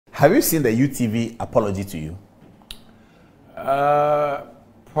Have you seen the UTV apology to you?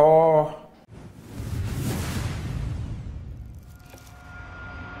 Paul.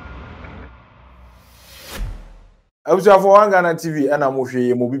 I was for one Ghana TV and I'm with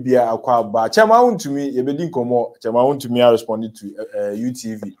Mobibia Aqua Chama Wontumi, you be komo Chama Wontumi responded to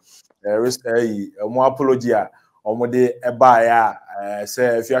UTV. More apology omode eba say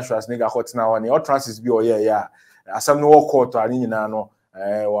Afia Schwar nigga hot now and all transit be or yeah asam no court ani nyina no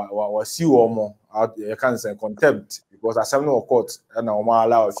wa si omo you can say contempt because asam no court na omo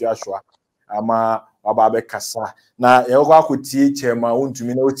allow Afia Schwar ama wababe kasa na ye go akotie Chama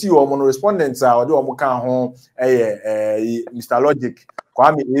Wontumi na oti omo no respondents a ode omo kan ho Mr Logic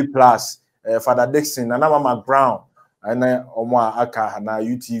Kwame A+, Father Dixon na Mcbrown and omo aka na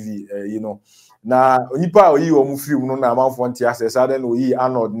UTV you know na onipa oyi omo film no na amanfo ntia asesa den oyi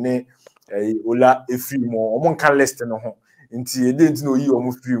Arnold ne ola efilm omo nka list no ho nti ede nti no oyi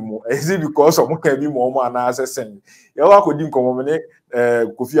omo film is it because omo kan bi mo omo ana asesen ye wa kodi nkomo ne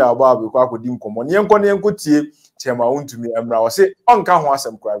Kofi Albab kwa kodi nkomo ne enko tie Chama Wontumi emra o se onka ho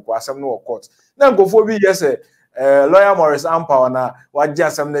asem kwa asem no court na nkofo bi yese lawyer Morris Ampa na waje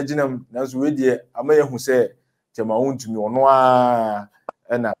asem na ginam na so we die amaye hu se Chama Wontumi ono a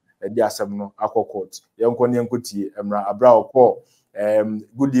na edi asem no akokot yenko tie emra abra okọ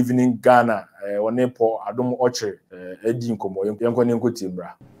good evening Ghana one po adom oche edi nkomo yenko tie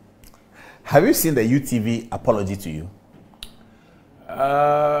emra. Have you seen the UTV apology to you?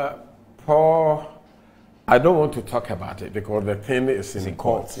 Paul, I don't want to talk about it because the thing is in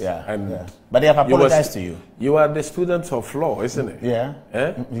court. But they have apologized to you. You are the student of law, isn't it? Yeah.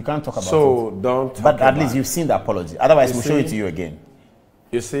 You can't talk about it. So don't talk But at least you've seen the apology. Otherwise, we'll show it to you again.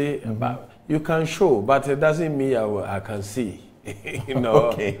 You see, but you can show, but it doesn't mean I can see. You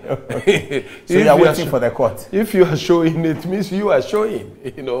know. Okay. So you are waiting for the court. If you are showing, it means you are showing.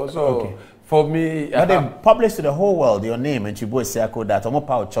 You know. So for me, but they published to the whole world your name and Chibo Siako that Omo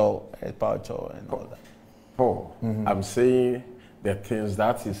Paucho and all that. Paul, I'm saying the things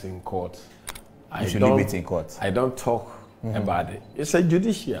that is in court. You should leave it in court. I don't talk about it. It's a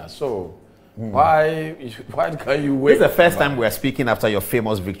judicial, so. Why can you wait? This is the first time we are speaking after your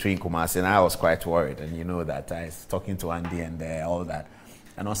famous victory in Kumasi, and I was quite worried. And you know that I was talking to Andy and all that.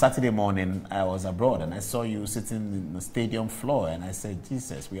 And on Saturday morning, I was abroad and I saw you sitting in the stadium floor, and I said,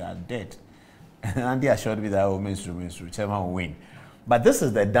 "Jesus, we are dead." And Andy assured me that Chema will win. But this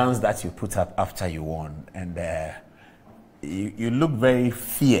is the dance that you put up after you won, and you look very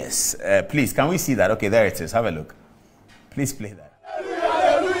fierce. Please, can we see that? Okay, there it is. Have a look. Please play that.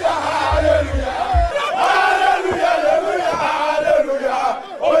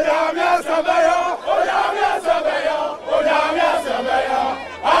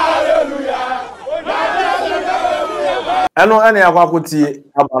 Eno ene akwakuti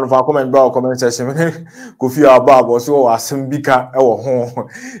abanfa comment section Kofi Albab so asembika ewo ho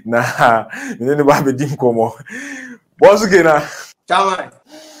na ne ba be dim komo boss gena Chama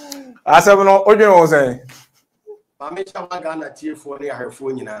asem no odwen wo sen ma me chama Ghana tiefo ne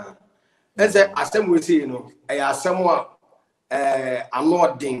ahefo nyina eze asem we sei no asem a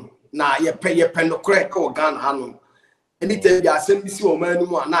anodin na ye pe no kre ka Ghana hanu anytime ya asem bisi o manu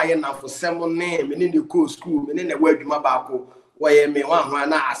mu na ye na fosem ne me ne ko school me ne wadwuma ba ko woye me wan ho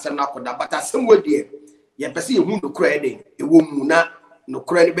na asem na koda but asem we de ye pese ye hu no kre de e wo mu na no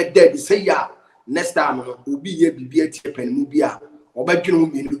kre ne be dead say ya next time no obi ye bibia tie pen mu bia obadwene mu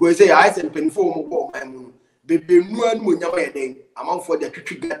bi because say I say pen fo mu bo man bebe nu anu mo nyama ye den amanfo de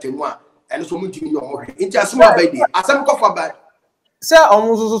twitwi gatemu a ene so mu ntimi yo mo hwe nti asem abadi asem kofa ba se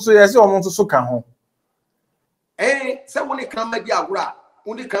omo so ye se omo so ka ho se woni kan magi agora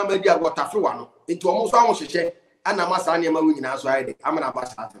woni kan magi agora tafewa no enti omo so awon hyehe ana masa ne ma nyina so ayde amana ba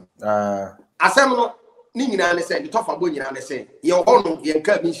satem asem no ni nyina ne se de tofa bo nyina ne se ye ho no ye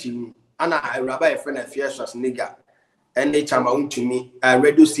nka bi hyimu ana awuraba ye fe na Afia Schwar nigga ene Chama Wontumi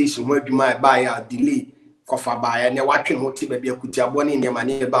radio station ho adwuma ba ya delay kofa ba ya ne watwe ho ti ba bia kuti abo ne ne ma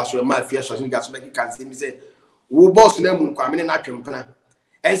ne ba so ma Afia Schwar nigga so be kan se mi se wo boss na mu kwame na twempena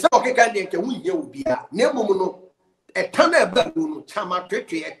ense okeka de nke wuye obia na mum no etana eba no Chama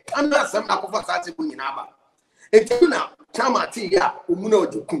twetwe etana asem na kofa sate bu nyina ba eti na Chama ti ya omuna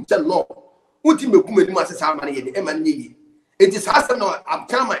ojukum se no uti mekum anim asesa ama ne ye de ema ne ye eti sase no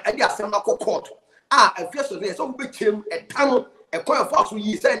Chama edi asem na court Afia Schwar ne so be chem etano ekon fa so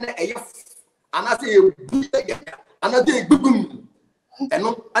yi se na eye anase ye bu ye anase egbugum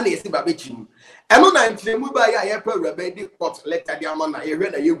eno ana yesi ba be chim eno na ntiremu ba ya ye pa wura di court letter di ama na ye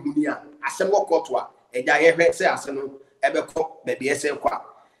hwe na ye guni a asem wo court a eja ye hwe se asem no ebe ko be be ese kwa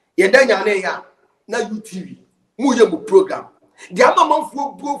ye danya na ya na UTV mu ye mu program The amount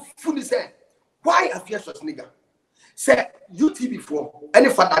of fully say, why Afia nigga? Say UTV for any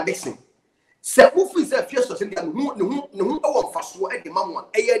father Dixon. Say who is a fierce nigga no fast at the mama.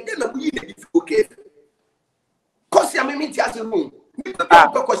 A then we need okay. Cause I mean as a room.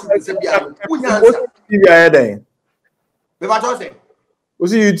 What's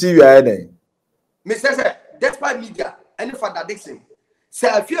UTV ahead? Mr. Despite media, any father Dixon. Say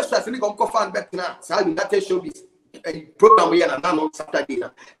a fierce nigga go fan back now. So I that showbiz. A program we are on Saturday.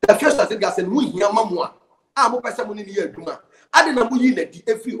 The first nigga said we hear mamma. I'm a person in the year. I didn't know you that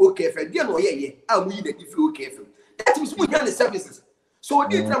if you okay for dear no yeah, I'm we that if you okay for that is we the services. So we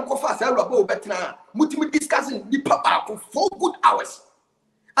did go fast about better now. Muti discussing the papa for 4 good hours.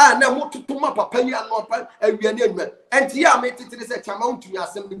 Now more to my papa and we are near and here I made it to say amount to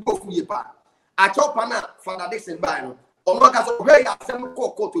assembly both we pa. I chop ana Father Dixon by or not as a very assembly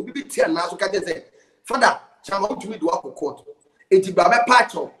court to be here now so can say Father Wontumi do up court. Enti baba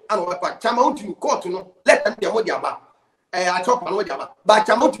pacho and what Wontumi court no let them be what yaba. I chop and what yaba. But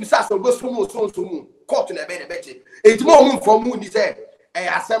Wontumi sa so go so court na be beche. Enti mo hum from moon say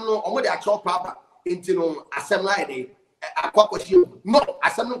asem no omo dey chop papa enti no asem na dey akwa question. No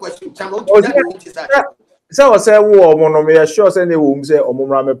asem no question Wontumi na dey say. Say we say wo omo no me sure say na wo say omo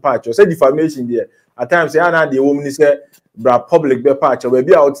mra me pacho. Say defamation there. At times say na dey wo ni say bra public be pacho we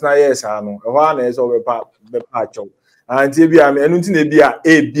be out na yes ano. E ho na say we be pacho. And be am enu nti na bi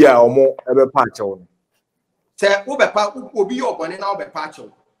a omo be pacho no. Say wo be pa obi yo bone na wo be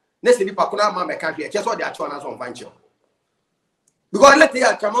pacho. Na se nipa kuna ma me ka hwe. Che so dey acho na so mfancho. Because let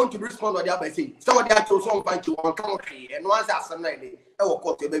the amount to respond or the other say. So what they acho so mfancho on kan hwe. E no answer asem na dey. E wo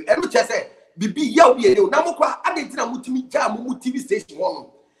court e be. E no che say bibi ya obi e dey. Na mo kwa adenti na mutimi ja mo TV station one.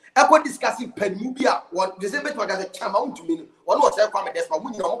 Echo discussing Penubia, one December to a chama to me, one was a comment that's for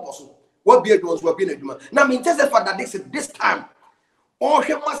winning almost what beard was working a human. Now, mean, just for that, this time, all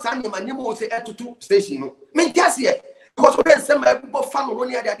him was saying, my name was say to 2 station. Mean, just here, because we had some people found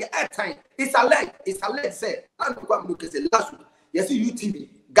only at the time. It's a leg, say, I'm going to look at the last week. Yes, UTV,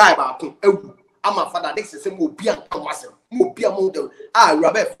 guy, I'm a father, this is a more beer, more beer model. I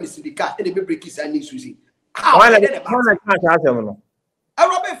Robert for the syndicate, and the break is I need Susie. How I can't I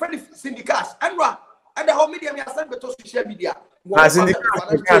Robert for the syndicates and the whole media me send to social media.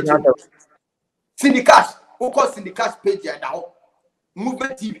 Syndicates, who call syndicates page at now.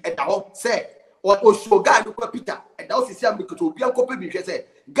 Movement TV at now say or show guy look Peter and now see some because we are copy because say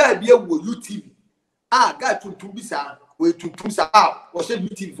guy be a UTV. Guy to bisa we to sa or say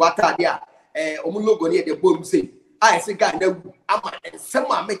UTV water there. Omulogo near the bomb say. I say guy no am and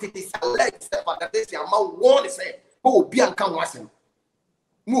someone make it is a leg step that this amount one say oh be and can wasn't.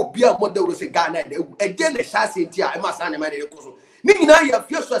 No be a model was a Ghana again the chassis tia I must animate the course. Nina ya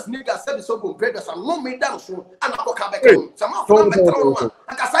fierce as nigga said so good breakers and no made down so and I come back some of them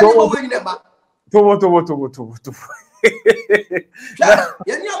and I said no way never to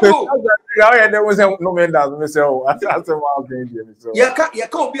yeah there was no man down myself that's a wild game so you can't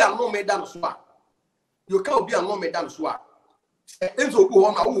be a no made down so you can't be a no made down so enzo go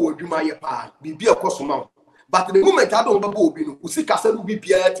on awu odwuma ye pa bibi ekosoma. But the moment I don't have Bobino, who see Castle be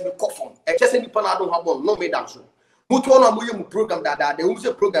Pierre to be coffin, and just any pan I don't have one, no made down so. Mutuana Mumu program that they use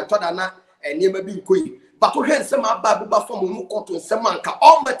a program Tadana and never be queen. But to hear some Babu from Muko to Samanka,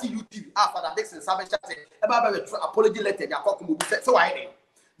 all Matty UTV after that Dixon Savage about apology letter, Yakoku said so I did.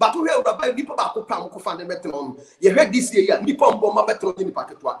 But to hear about people about Pamko found the metal. You heard this year, Nippon Bomber Beton in the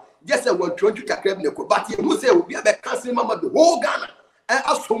packet. Yes, I want to Kakrebneko, but you must say, will be a cancer mamma the whole Ghana and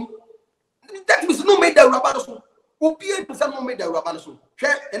assume. That was no made the Rabanaso. Who be to some made the Rabanaso.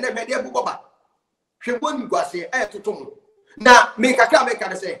 And then they Buba. She wouldn't go say, I to Tom. Now, make a car make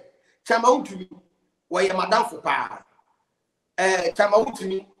her say, Chama to me, why am Madame for power? Chama to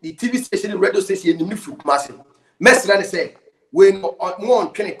me, the TV station, radio station, in the Nifu Massive. Messer say, when more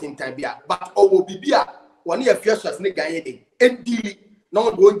on Kennington time, but will be beer, 1 year first as nigga, and dealing, no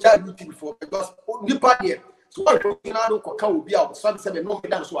one won't judge you before because Nippon here. So I will be out some 7 no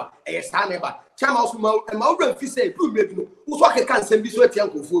dance one. A stand ever. Chamos and Maura say, who's what I can't send this way to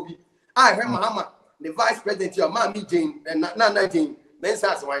Uncle Phoebe. I heard Mahama, the vice president, your mammy Jane, and not Jane,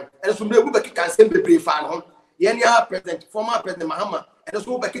 Mensas wine, and so nobody can send the brief fan. Yenya president, former president Mahama, and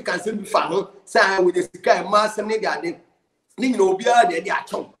so Becky can send me fan. Say with the sky, mass and nigga, Nino Bia, the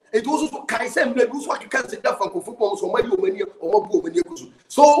Agyapong. It was also can send me who's what you can't sit down for football, so many women or more women.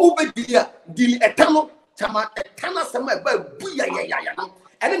 So, the eternal. Tana sama ba buya ya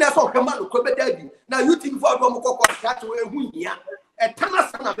and then I saw come out ko be daddy now you think for do ko start we hu hia e tana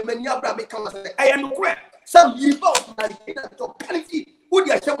sana be mani abra me kan say I am correct some you both na to quality who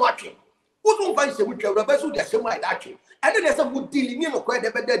dey asem atwe who don't find say we twa ba so dey asem like that And then there's a good deal in no quite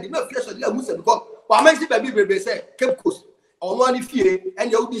ever dead. No fear of Musa because what makes it baby say, Cape Coast, or one if you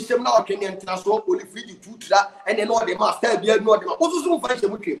and you'll be some now can international only free you to that, and then all the master be no them. Also, find the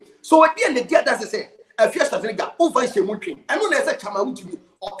wicked. So at the end of the day, that's a say, a fierce of nigga, who finds the wicked. And no less a chama to me,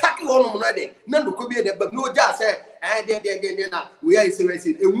 or tackle on already. None could be there, but no just say, and then we are serious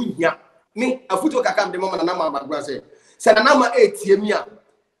in a win here. Me, a foot can come the moment and I'm my say, said a number 8 year.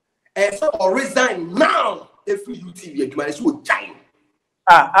 And so, or resign now. Every UTV, man, is so giant.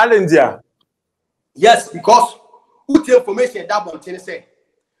 Alendia. Yes, because who tell information that one thing say.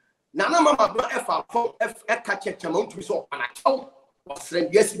 Nana mama bro F catch amount to so and I tell was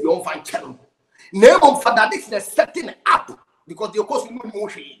yes you don't find channel. Name of father this is setting up because the course no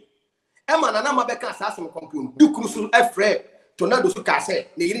motion. Emma nana mabeka assassin compound. Do crucial F-ray tornado so can say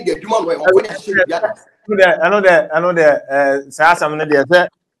they need the human way or when I know that assassin there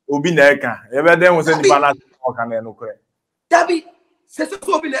Obi Neka. Ever then was any balance or can no credit. David says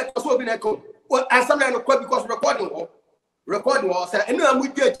so be neko. Well, as some no because recording was and we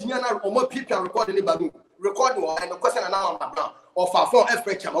get or more people recording the balloon. Recording and the question and now of our 4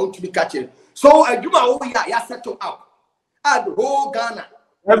 F amount to be catching. So I do my own ya settle up. At the whole Ghana.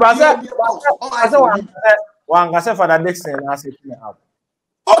 One gasa for that next thing as it up.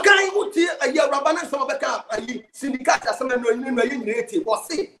 Okay, what a year Rabana some of the car, syndicate as some native was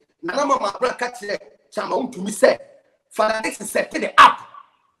see. Nana mama catch Chamon to me say, for this is set it up.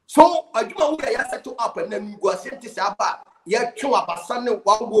 So I do my way I settle up and then go sent this up. Yet, two of us, son,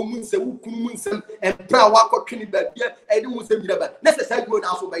 one woman, say, who couldn't and proud walk or killing that year, and it was a necessary going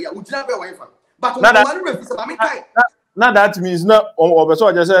out by you, which never went from. But now that means not over so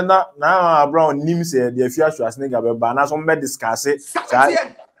I just said now Brown names the Afia was nigga, but now some discuss it. Sir,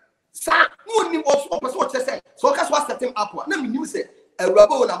 who was what they say. So that's what set him up. Let me use it. A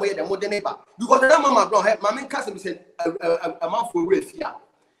rebel on away the modern neighbor. Because the Mama Brown had my main cousin said a month for Afia.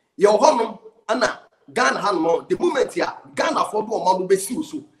 Your home, Anna. Ghana Hanmo, the moment here, Ghana for one be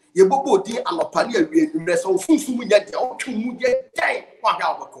so. You bobo dear and a pania rest of Fusu yet, or 2 yet,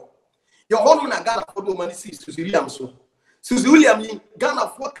 your home in Ghana for no money sees to William so. Susie William, Ghana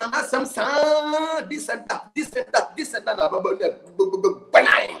for can have some son, this and that,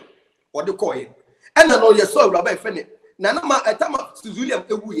 what the coin. And I know your soul, Rabbi Fenny. Nanama, a time of Susie William,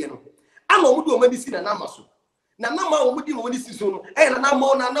 I know who do medicine and Amasu. Nanama wudi woni siso and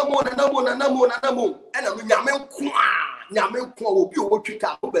namo and nyame kwa obi o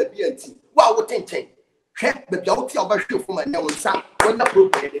twika o ba bi anti wa wo tenten hwe be bia wo ti obahwe fo ma na wonsa wona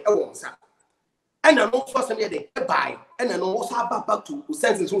problem e wonsa and no so se ne de buy and no wo sa back to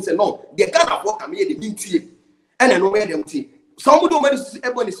sense so say no the Ghana for come here the bintie and no me dem ti some do many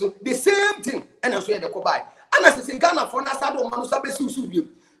ebony so the same thing and so the ko buy and say Ghana for na sa do man so be su bi.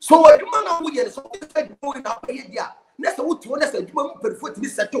 So what you man we get something like going up here. Next what you want to do perfect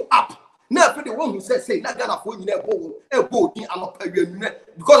this settle up. Now for the one who says say not Ghana for you a boat in an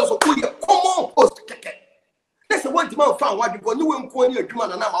because of who you common post keke. Next one to man found what you go you won't call you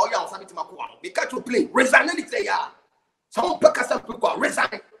man and now all young something to they catch you play. Resign anything ya. Some packers have people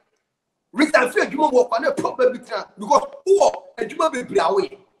resign. Resign feel you work on a problem because who and you be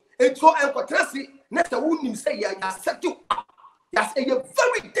away. And so I'm contrasting next one you say ya settle up. That's a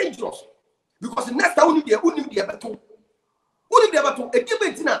very dangerous because the next time only be able to a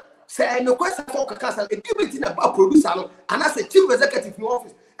given say no question for Kasa, a given about producer and as a chief executive in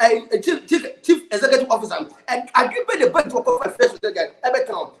office, a chief executive officer, and I give me the budget for first again.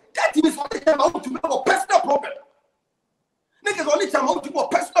 That means only time out to make a personal problem. Niggas only time out to a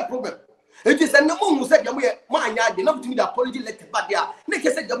personal problem. It is a number who said, my yard, not to me the apology letter, but there.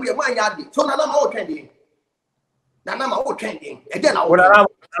 Niggas said, my yard, so now I'm all trending. Nana ma trending again. Nana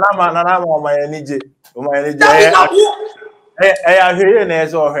my energy, I hear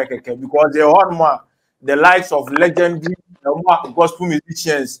because they want more the likes of legendary gospel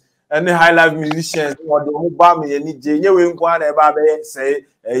musicians and the high life musicians or the whole bami energy. You will say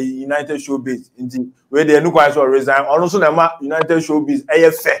a United Showbiz where they no quite resign. Also, the United Showbiz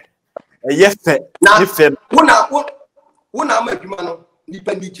AFA. Now, make you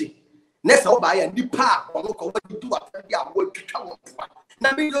dependent. Next buy and depart or look what you do after the work to travel.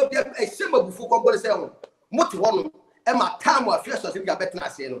 Now, me love them a symbol before God say, what one, and my time was first as if you are better. I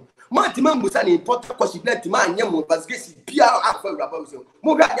say, my team was an important question. Let my young one was getting PR after Rabozo.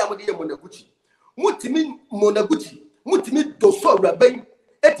 Mugayamudi Monaguchi. Mutimi Monaguchi. Mutimi Doso Rabay.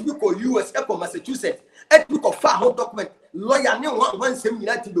 Ethical US Echo, Massachusetts. Ethical far document. Lawyer, no one same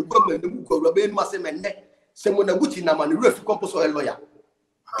United government, the book of Rabay Massam and neck. Semonaguchi Naman, ref compose a lawyer.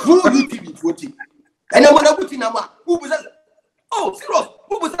 Through UTV 40. And I'm going to put in a who was oh, serious.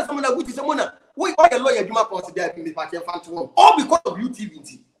 Who was that? Someone We all a lawyer do not consider me party fan to all because of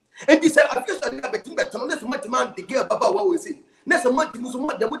UTV. And this I feel so that between better unless much man the girl Baba what we say. Next month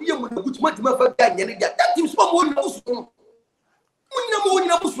Muslim the money which much man for that team small money Muslim.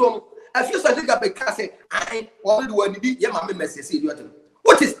 I feel so that because I already want to be my message.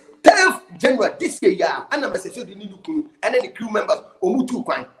 What is 10th January this year? And I'm message the new crew and then the crew members Omutu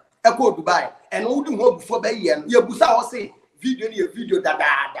Kwan, Echo Dubai, and all the more before by year. You will say video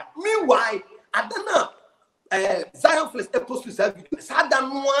that. Meanwhile, I don't know. Zion Flex supposed to serve video.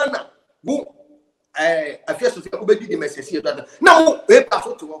 Sadan one go. I feel so obey the message. Now,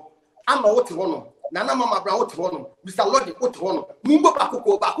 I'm a what one. Nana Mama Brown what one. Mr. Logic what one. Mumbo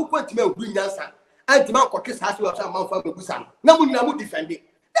Bakuko to me bring answer. And the man Kokis has to have some mouth for Busan. Now we now defend it.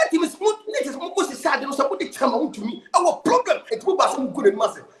 That team is smooth. Let us move to sad and somebody come out to me. Our problem is to pass some good and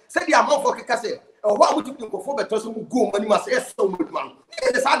massive. Say the amount for Kase. Or why would you go for the person who go when you must say so much man?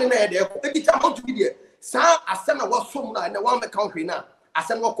 It is hard in there. Let it come out to be there. Sir, I send a was so and the one the country now. I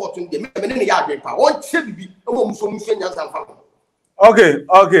send what caught in the yard paper. One should be almost some seniors and family. Okay.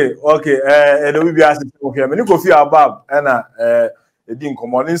 And we be asking okay. Many Kofi Albab and it didn't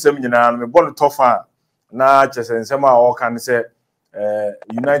come on in seminar. Me born tough na just and some all can say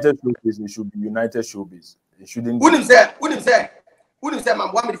United Showbiz. It should be United Showbiz. It shouldn't. Wouldn't say, man,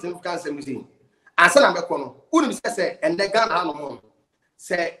 1 minute of cancer museum. I said, I'm a corner. Wouldn't say, and the gun animal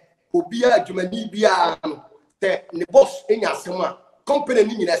say, Obia, Jumani, Bia, the boss in your summer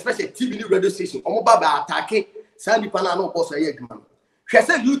company, especially TV radio station, or Baba attacking Sandy Panano boss a year. She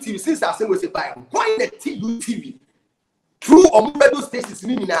said, UTV, since I said, was a buy. Why the UTV? True or radio stations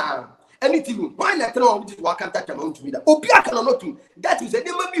in now. Anything, why not tell me to work and touch amount to me? Obia cannot do that. Is a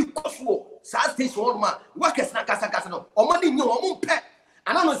name of you, Kofi, South Station, one man, work as Nakasakasano, or money in your own pet.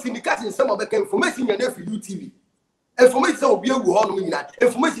 And I don't see the cat in some of the information you have for UTV. Information will be a good me that.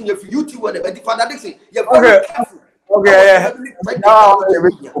 Information you have for UTV, whatever the father say. Okay, now,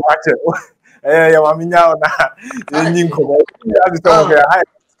 I mean, now,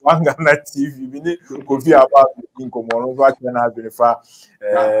 Wangana TV, we need Kofi about income on watching as Benifa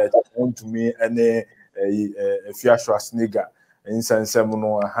Wontumi and Afia Schwar in San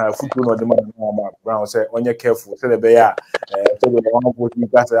Semono, have football or the Mcbrown say, on your careful, say the bear, so the one of what you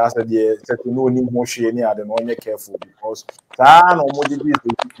got as a dear, set to know any more shady than on your careful because San or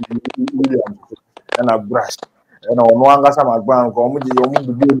William and a brush. And on one gas Mcbrown, comedy,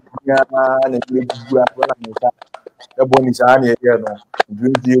 the bonus are here.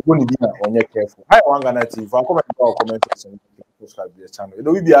 The only dinner on your careful. I want to see if I comment subscribe to the channel. It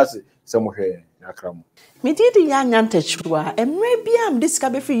will be as somewhere. Me did the young Schwar, and maybe I'm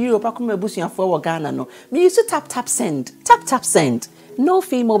discovered for Europe. I come a bush for Ghana. No, me used to tap send. Tap send. No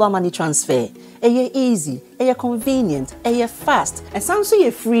fee mobile money transfer. A easy, a convenient, a fast, and sounds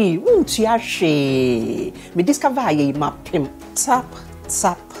so free. Won't you share? Me discover a map him. Tap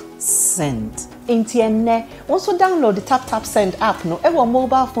send. Intienne, also download the tap send app no ever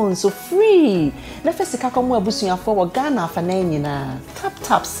mobile phone so free. Na first ka komo abusuya for Ghana fa na nyina.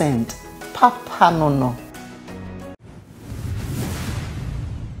 Tap send. Papa no.